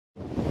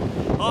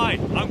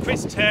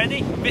Chris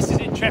Turney, this is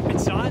Intrepid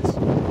Science.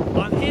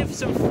 I'm here for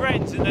some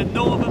friends in the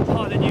northern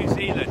part of New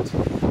Zealand,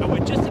 and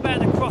we're just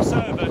about to cross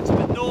over to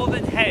the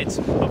northern heads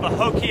of the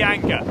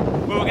Hokianga,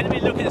 where we're going to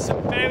be looking at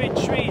some varied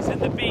trees and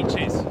the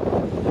beaches.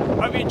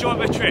 Hope you enjoy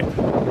the trip.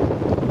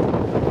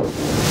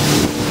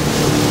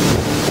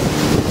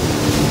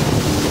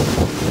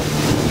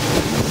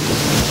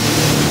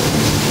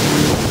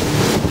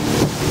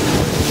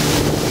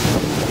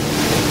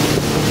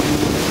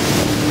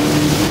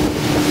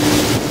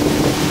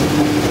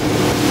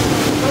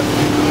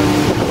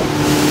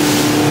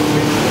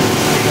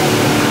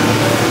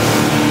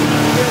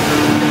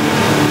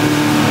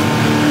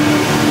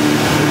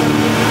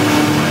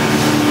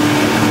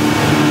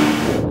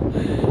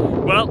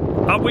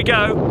 Up we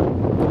go.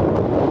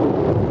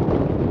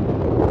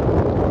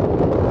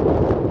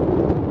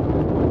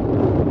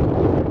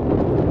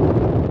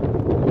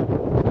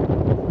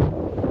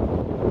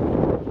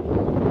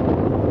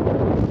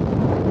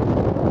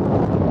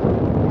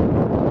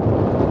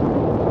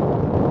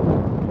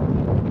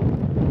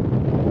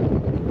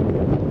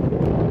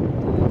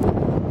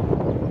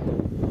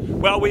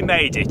 Well, we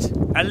made it.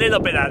 A little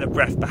bit out of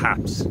breath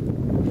perhaps.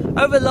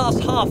 Over the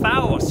last half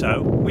hour or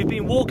so, we've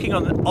been walking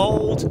on an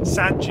old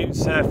sand dune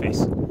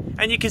surface,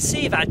 and you can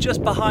see that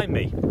just behind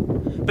me.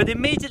 But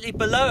immediately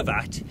below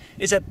that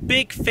is a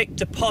big thick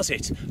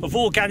deposit of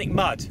organic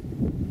mud,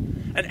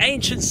 an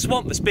ancient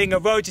swamp that's being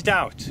eroded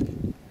out.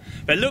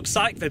 There looks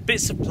like there are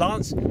bits of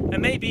plants and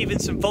maybe even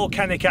some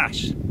volcanic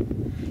ash,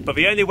 but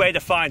the only way to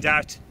find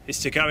out is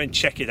to go and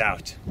check it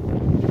out.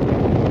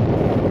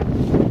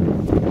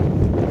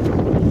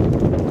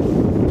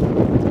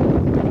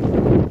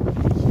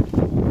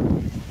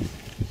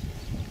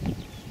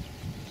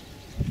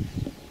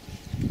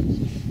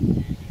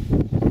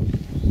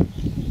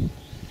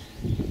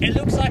 It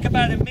looks like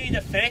about a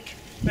metre thick.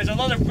 There's a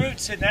lot of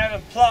roots in there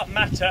and plant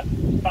matter,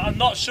 but I'm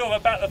not sure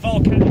about the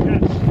volcanic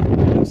ash.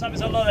 It looks like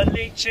there's a lot of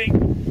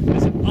leaching,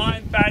 there's some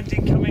iron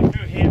banding coming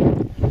through here,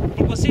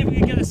 but we'll see if we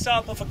can get a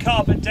sample for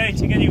carbon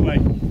dating anyway.